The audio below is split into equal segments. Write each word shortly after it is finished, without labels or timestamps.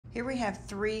Here we have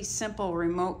three simple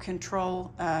remote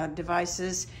control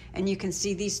devices, and you can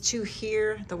see these two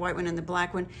here, the white one and the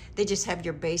black one. They just have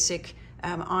your basic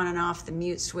on and off, the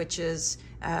mute switches,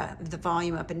 the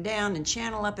volume up and down and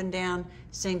channel up and down.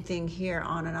 Same thing here,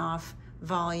 on and off,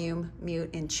 volume,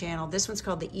 mute, and channel. This one's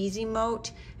called the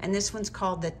EasyMote, and this one's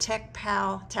called the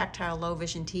Smpl Tactile Low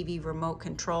Vision TV Remote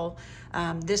Control.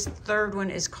 This third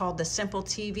one is called the Smpl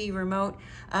TV Remote,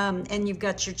 and you've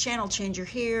got your channel changer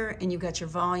here, and you've got your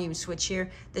volume switch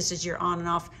here. This is your on and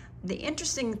off. The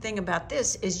interesting thing about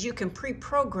this is you can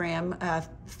pre-program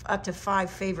up to 5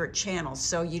 favorite channels,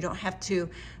 so you don't have to,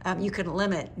 you can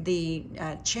limit the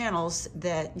channels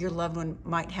that your loved one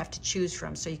might have to choose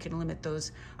from, so you can limit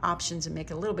those options and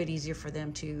make it a little bit easier for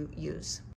them to use.